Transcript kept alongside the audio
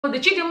The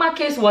Chidinma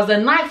case was a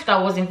knife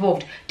that was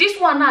involved. This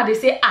one now they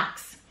say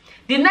axe.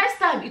 The next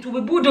time it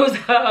will be bulldozer.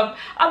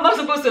 I'm not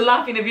supposed to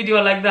laugh in a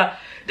video like that.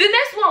 The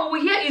next one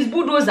we hear is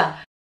bulldozer.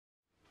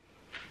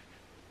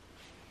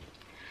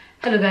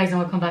 Hello guys, and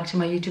welcome back to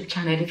my YouTube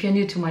channel. If you're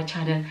new to my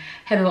channel,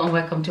 hello and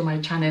welcome to my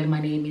channel. My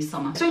name is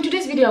Summer. So in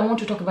today's video I want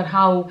to talk about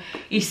how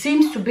it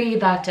seems to be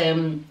that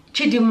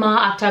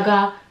Chidinma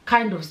Ataga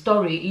kind of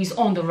story is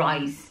on the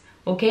rise.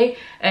 Okay,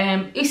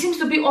 it seems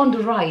to be on the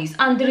rise,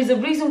 and there is a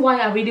reason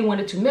why I really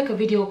wanted to make a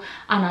video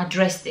and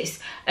address this.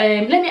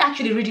 Let me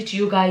actually read it to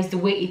you guys the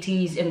way it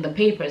is in the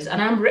papers,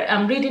 and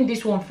I'm reading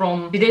this one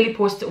from the Daily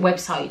Post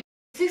website.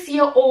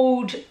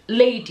 6-year-old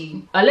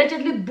lady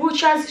allegedly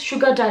butchers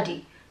sugar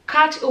daddy,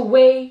 cut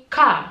away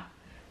car,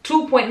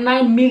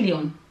 2.9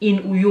 million in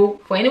Uyo.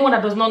 For anyone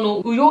that does not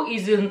know, Uyo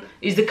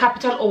is the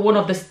capital of one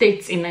of the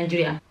states in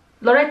Nigeria.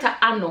 Loretta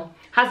Ano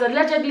has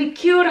allegedly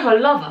killed her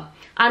lover,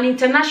 an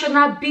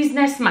international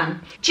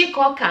businessman,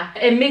 Chikoka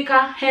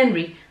Emeka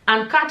Henry,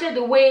 and carted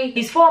away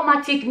his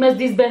 4-matic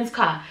Mercedes-Benz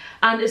car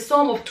and a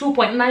sum of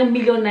 2.9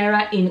 million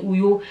naira in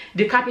Uyo,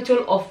 the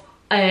capital of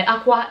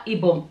Akwa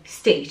Ibom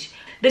State.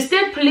 The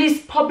State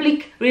Police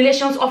Public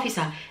Relations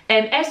Officer,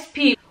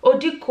 SP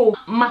Odiko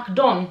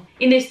McDon,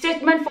 in a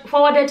statement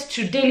forwarded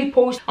to Daily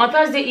Post on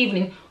Thursday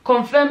evening,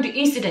 confirmed the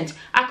incident.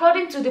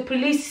 According to the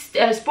police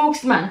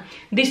spokesman,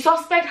 the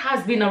suspect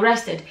has been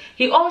arrested.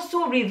 He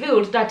also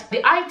revealed that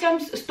the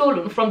items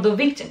stolen from the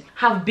victim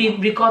have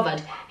been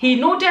recovered. He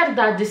noted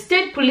that the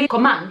State Police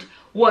Command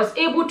was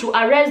able to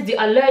arrest the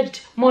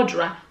alleged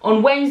murderer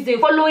on Wednesday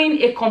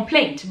following a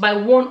complaint by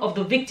one of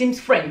the victim's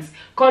friends,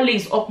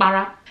 Collins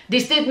Okpara. The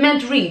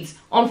statement reads,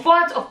 on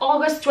 4th of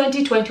August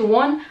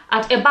 2021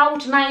 at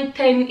about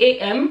 9:10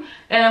 a.m.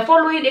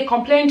 Following a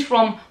complaint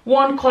from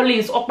one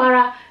Collins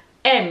Okpara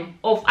M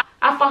of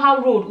Afaha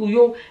Road,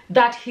 Uyo,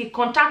 that he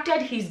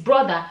contacted his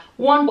brother,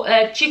 one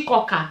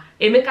Chikoka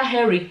Emeka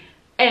Henry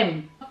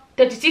M,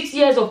 36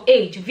 years of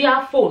age,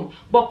 via phone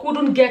but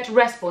couldn't get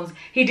response.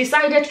 He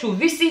decided to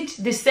visit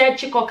the said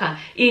Chikoka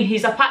in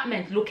his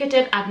apartment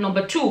located at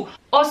number 2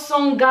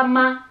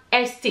 Osongama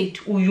Estate,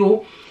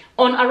 Uyo.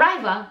 On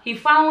arrival, he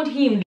found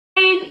him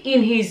laying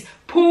in his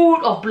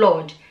pool of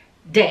blood,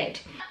 dead.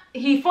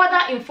 He further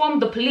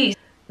informed the police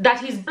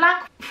that his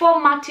black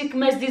 4-matic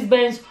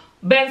Mercedes-Benz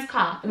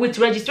car with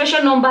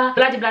registration number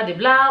blah blah blah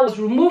blah was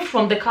removed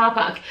from the car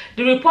park.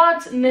 The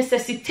report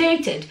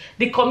necessitated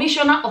the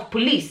Commissioner of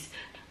Police,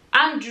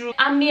 Andrew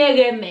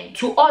Amiereme,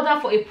 to order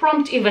for a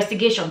prompt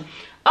investigation.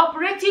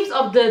 Operatives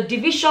of the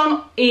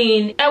division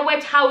in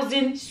Ewet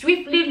Housing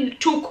swiftly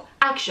took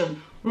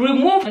action,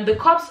 removed the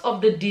corpse of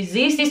the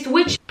deceased,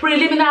 which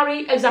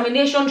preliminary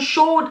examination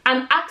showed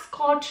an axe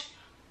cut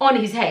on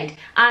his head,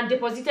 and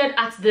deposited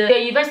at the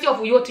University of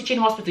Uyo Teaching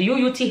Hospital,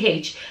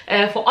 UUTH,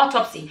 for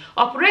autopsy.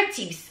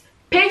 Operatives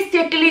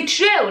painstakingly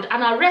trailed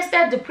and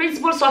arrested the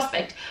principal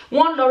suspect,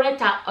 one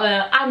Loretta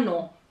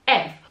Ano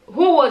F,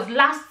 who was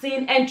last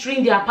seen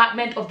entering the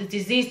apartment of the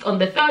deceased on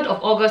the 3rd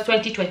of August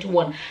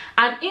 2021.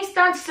 An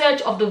instant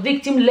search of the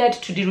victim led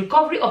to the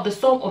recovery of the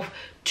sum of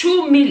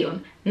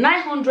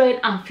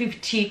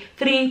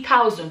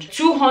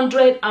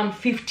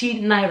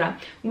 2,953,250 naira,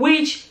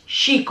 which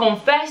she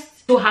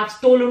confessed to have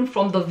stolen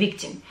from the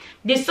victim.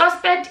 The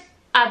suspect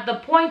at the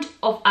point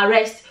of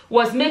arrest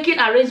was making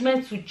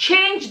arrangements to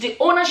change the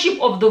ownership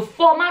of the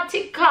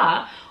 4-matic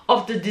car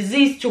of the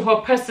deceased to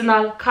her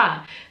personal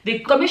car. The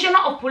Commissioner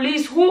of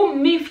Police, who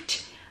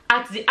miffed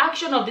at the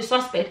action of the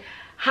suspect,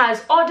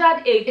 has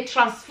ordered a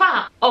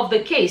transfer of the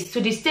case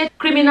to the State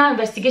Criminal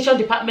Investigation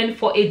Department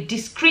for a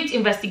discreet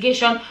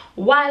investigation,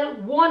 while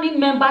warning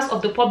members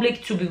of the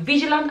public to be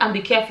vigilant and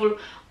be careful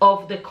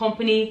of the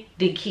company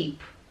they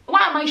keep.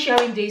 Why am I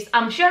sharing this?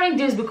 I'm sharing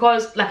this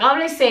because, like I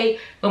always say,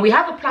 when we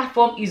have a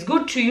platform, it's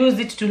good to use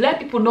it to let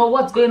people know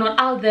what's going on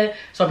out there.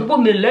 Some people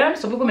may learn,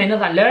 some people may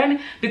never learn,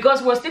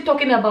 because we're still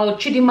talking about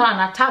Chidinma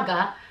and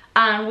Ataga,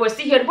 and we're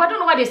still here. But I don't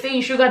know why they're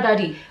saying sugar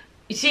daddy.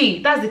 You see,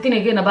 that's the thing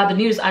again about the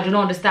news I do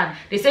not understand.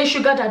 They say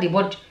sugar daddy,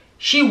 but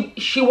she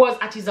was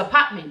at his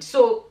apartment.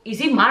 So is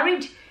he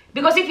married?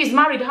 Because if he's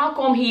married, how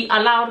come he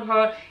allowed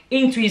her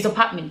into his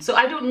apartment? So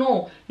I don't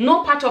know.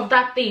 No part of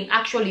that thing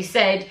actually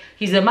said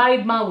he's a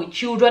married man with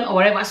children or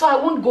whatever. So I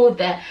won't go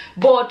there.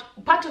 But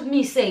part of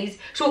me says,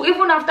 so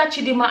even after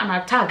Chidinma and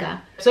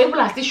Ataga, so people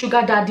are still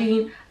sugar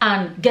daddying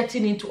and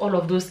getting into all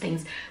of those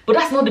things. But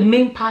that's not the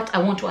main part I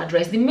want to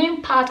address. The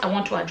main part I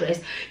want to address,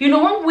 you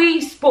know, when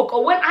we spoke,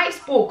 or when I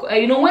spoke,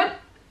 you know, when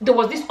there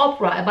was this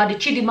uproar about the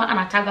Chidinma and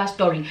Ataga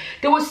story,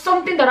 there was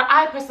something that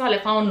I personally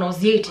found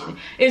nauseating.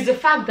 Is the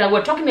fact that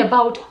we're talking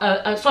about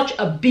such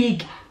a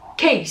big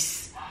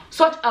case,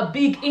 such a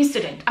big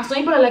incident, and so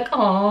people are like,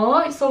 oh,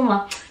 it's so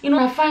much, you know,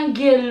 I find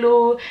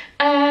yellow,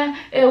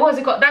 what's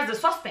it called? That's the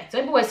suspect. So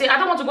people were saying, I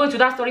don't want to go into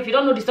that story. If you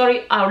don't know the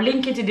story, I'll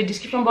link it in the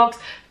description box.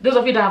 Those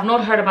of you that have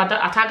not heard about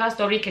that Ataga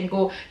story can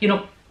go, you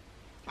know.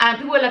 And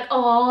people were like,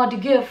 oh, the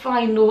girl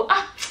fine, no,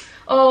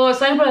 Oh,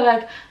 some people are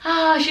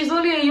like, she's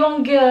only a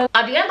young girl.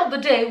 At the end of the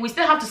day, we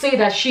still have to say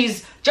that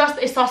she's just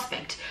a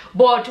suspect.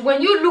 But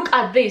when you look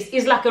at this,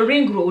 it's like a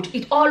ring road.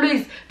 It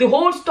always, the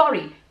whole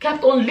story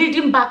kept on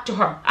leading back to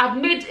her. I've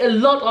made a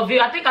lot of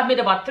videos. I think I've made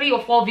about 3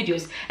 or 4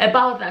 videos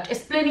about that,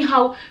 explaining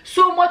how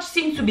so much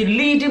seems to be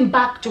leading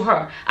back to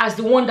her as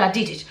the one that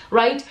did it,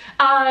 right?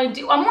 And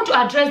I want to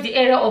address the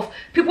area of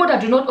people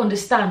that do not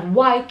understand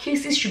why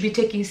cases should be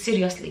taken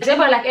seriously.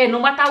 Everybody like, no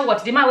matter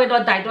what, the man will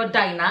not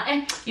die now.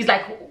 It's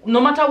like,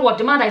 no matter what,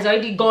 the man that is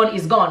already gone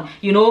is gone.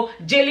 You know,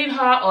 jailing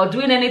her or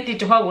doing anything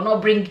to her will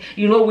not bring,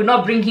 will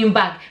not bring him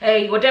back.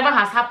 Whatever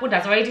has happened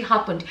has already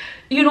happened.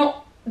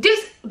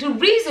 The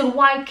reason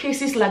why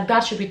cases like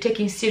that should be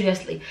taken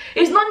seriously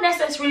is not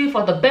necessarily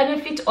for the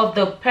benefit of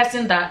the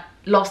person that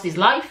lost his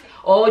life,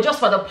 or just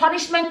for the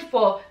punishment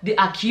for the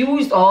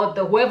accused or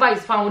whoever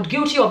is found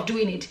guilty of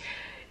doing it.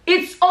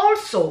 It's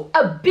also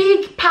a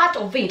big part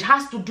of it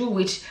has to do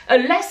with a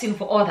lesson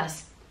for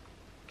others.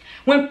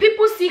 When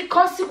people see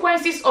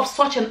consequences of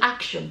such an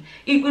action,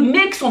 it will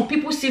make some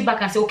people sit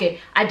back and say, okay,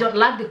 I don't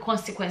like the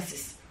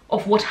consequences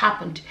of what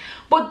happened.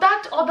 But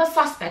that other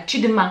suspect,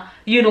 Chidinma,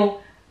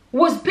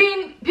 was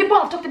being, people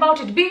have talked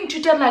about it, being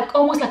treated like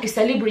almost like a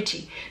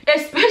celebrity.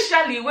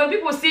 Especially when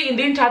people see in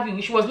the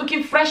interview, she was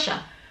looking fresher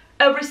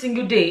every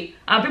single day.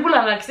 And people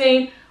are like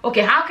saying, okay,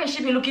 how can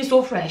she be looking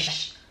so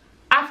fresh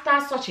after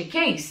such a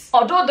case?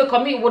 Although the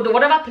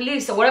whatever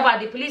police or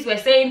whatever the police were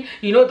saying,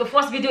 the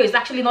first video is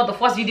actually not the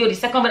first video, the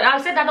second, but I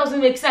said that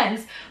doesn't make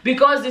sense,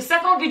 because the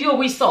second video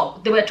we saw,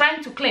 they were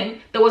trying to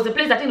claim, there was a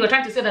place I think they were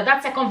trying to say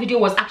that second video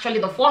was actually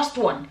the first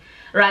one,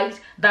 right?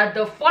 That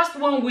the first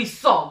one we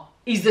saw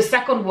is the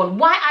second one.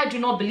 Why I do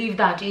not believe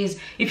that is,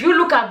 if you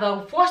look at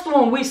the first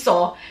one we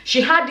saw, she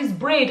had this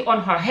braid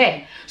on her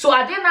hair. So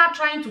are they now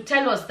trying to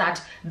tell us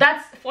that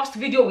first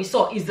video we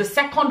saw is the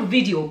second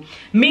video?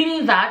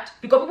 Meaning that,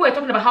 because people were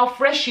talking about how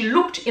fresh she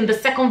looked in the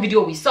second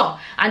video we saw,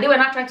 and they were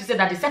not trying to say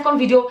that the second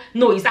video,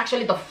 no, is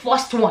actually the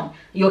first one.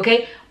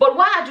 Okay? But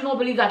why I do not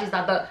believe that is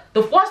that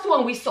the first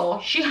one we saw,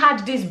 she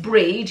had this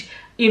braid,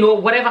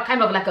 whatever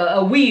kind of like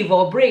a weave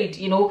or braid,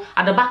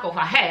 at the back of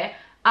her hair,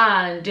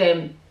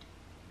 and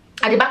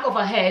at the back of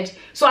her head.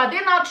 So are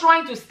they now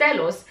trying to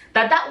tell us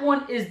that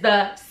one is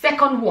the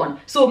second one?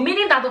 So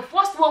meaning that the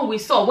first one we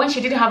saw when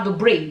she didn't have the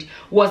braid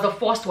was the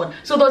first one.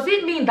 So does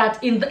it mean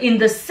that in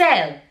the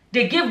cell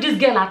they gave this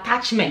girl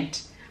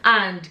attachment,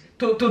 and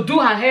to do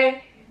her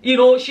hair,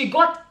 she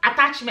got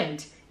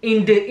attachment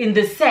in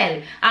the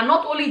cell? And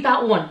not only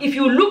that one, if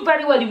you look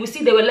very well, you will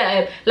see they were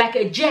like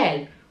a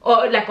gel,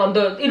 or like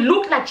it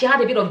looked like she had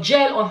a bit of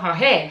gel on her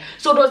hair.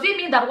 So does it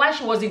mean that while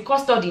she was in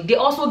custody, they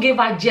also gave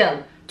her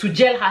gel to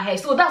gel her hair?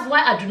 So that's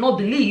why I do not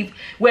believe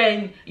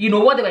when,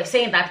 what they were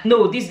saying, that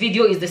no, this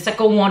video is the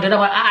second one,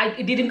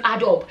 it didn't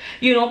add up,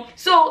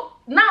 So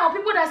now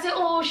people that say,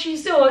 oh,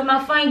 she's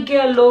my fine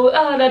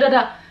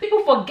girl,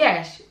 people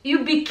forget,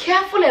 you be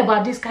careful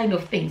about these kind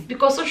of things,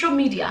 because social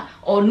media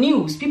or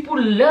news, people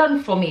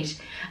learn from it.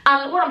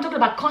 And what I'm talking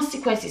about,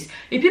 consequences,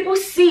 if people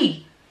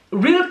see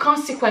real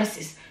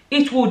consequences,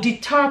 it will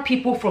deter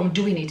people from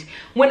doing it.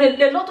 When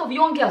a lot of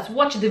young girls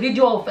watch the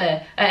video of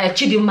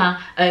Chidinma,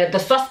 the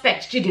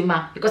suspect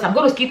Chidinma, because I'm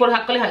going to keep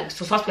calling her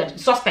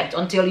suspect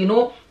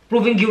until,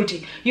 proven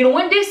guilty.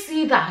 When they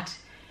see that,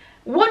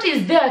 what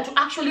is there to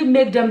actually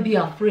make them be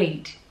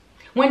afraid?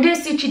 When they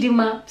see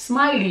Chidinma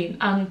smiling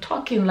and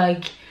talking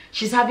like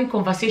she's having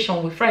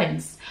conversation with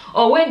friends,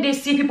 or when they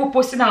see people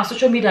posting on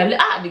social media,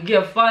 like, the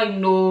girl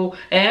fine, no,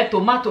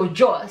 tomato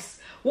juice,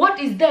 what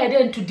is there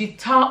then to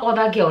deter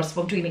other girls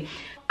from doing it?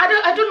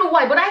 I don't know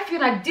why, but I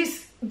feel like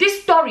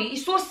this story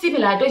is so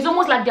similar. It's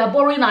almost like they're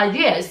borrowing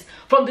ideas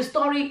from the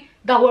story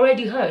that we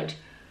already heard.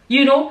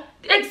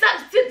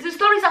 Exactly, the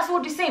stories are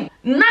so the same.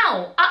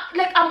 Now,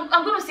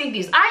 I'm going to say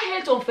this. I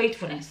hate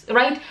unfaithfulness,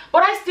 right?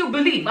 But I still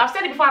believe, I've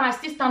said it before and I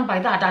still stand by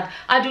that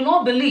I do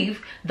not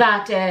believe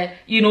that,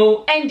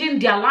 ending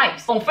their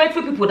lives,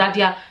 unfaithful people, that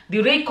they are the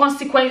real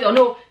consequence, or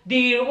no,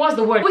 what's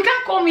the word? We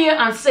can't come here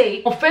and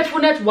say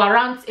unfaithfulness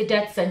warrants a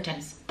death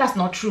sentence. That's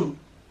not true.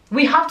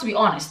 We have to be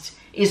honest.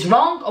 It's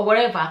wrong or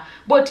whatever,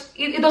 but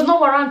it does not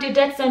warrant a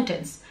death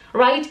sentence,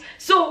 right?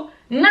 So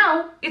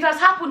now it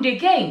has happened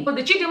again. But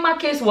the Chidinma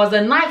case was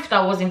a knife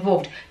that was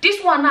involved.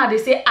 This one now they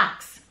say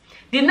axe.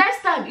 The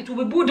next time it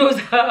will be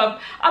bulldozer.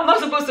 I'm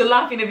not supposed to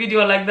laugh in a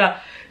video like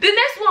that. The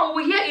next one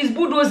we hear is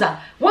bulldozer.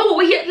 What will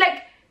we hear?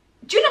 Like,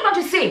 do you know what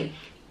to say?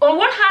 On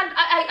one hand,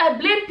 I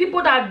blame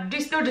people that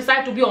still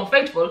decide to be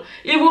unfaithful,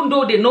 even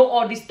though they know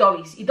all these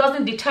stories. It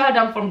doesn't deter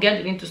them from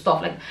getting into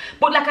stuff like.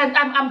 But like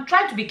I'm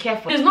trying to be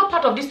careful. There's no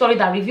part of this story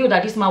that revealed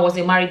that this man was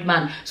a married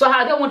man. So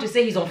I don't want to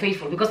say he's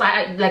unfaithful, because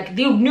like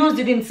the news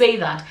didn't say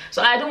that.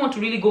 So I don't want to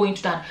really go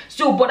into that.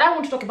 So, but I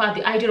want to talk about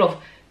the idea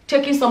of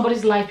taking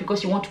somebody's life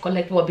because you want to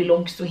collect what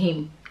belongs to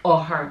him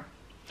or her,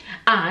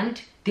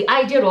 and the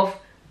idea of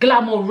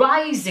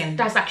glamorizing.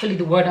 That's actually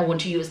the word I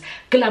want to use.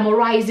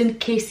 Glamorizing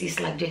cases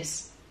like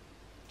this.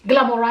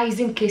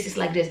 glamorizing cases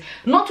like this.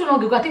 Not too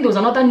long ago, I think there was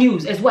another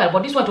news as well,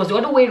 but this one was the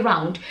other way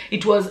around.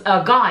 It was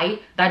a guy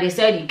that they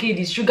said he killed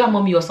his sugar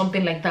mommy or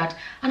something like that.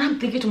 And I'm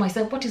thinking to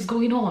myself, what is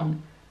going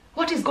on?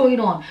 What is going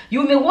on?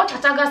 You may watch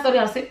Ataga story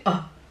and say,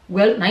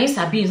 well, Nain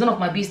Sabi is none of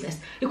my business.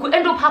 It could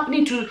end up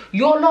happening to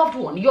your loved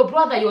one, your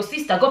brother, your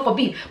sister, God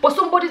forbid, but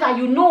somebody that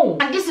you know.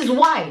 And this is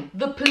why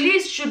the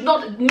police should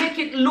not make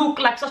it look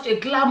like such a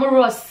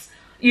glamorous,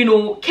 you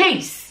know,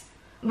 case,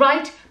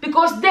 right?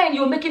 Because then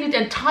you're making it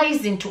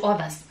enticing to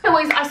others.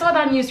 Anyways, I saw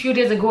that news a few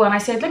days ago and I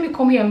said, let me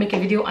come here and make a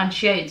video and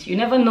share it. You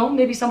never know,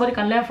 maybe somebody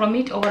can learn from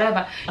it or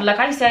whatever. And like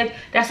I said,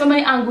 there are so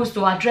many angles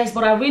to address,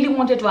 but I really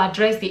wanted to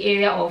address the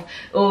area of,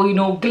 you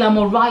know,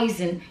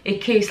 glamorizing a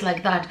case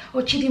like that. Oh,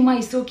 Chidinma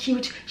is so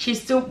cute,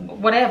 she's so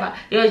whatever,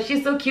 yeah,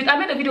 she's so cute. I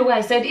made a video where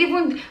I said,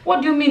 even,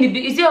 what do you mean,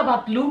 is it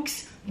about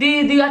looks?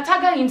 The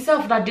Ataga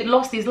himself that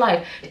lost his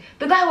life,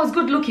 the guy was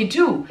good looking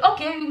too.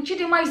 Okay,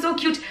 Chidinma is so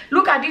cute.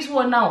 Look at this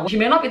one now. She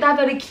may not be that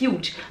very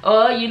cute,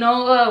 you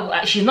know,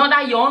 she's not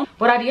that young,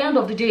 but at the end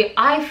of the day,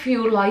 I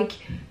feel like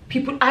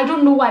people, I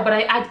don't know why, but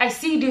I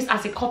see this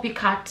as a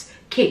copycat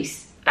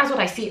case. That's what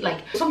I see it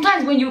like.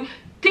 Sometimes when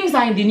things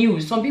are in the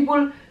news, some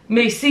people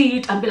may see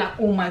it and be like,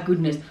 oh my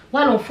goodness,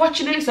 while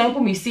unfortunately some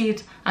people may see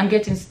it and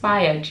get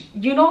inspired,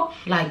 you know,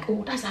 like,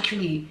 oh, that's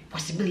actually a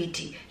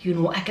possibility, you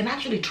know, I can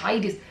actually try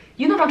this.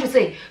 You know what to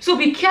say. So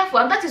be careful,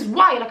 and that is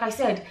why, like I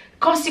said,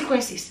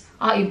 consequences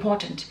are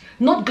important,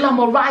 not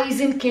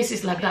glamorizing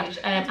cases like that.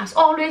 As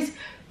always,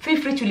 feel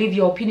free to leave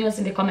your opinions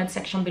in the comment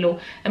section below.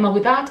 And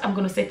with that, I'm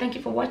going to say thank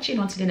you for watching.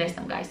 Until the next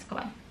time, guys.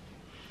 Bye.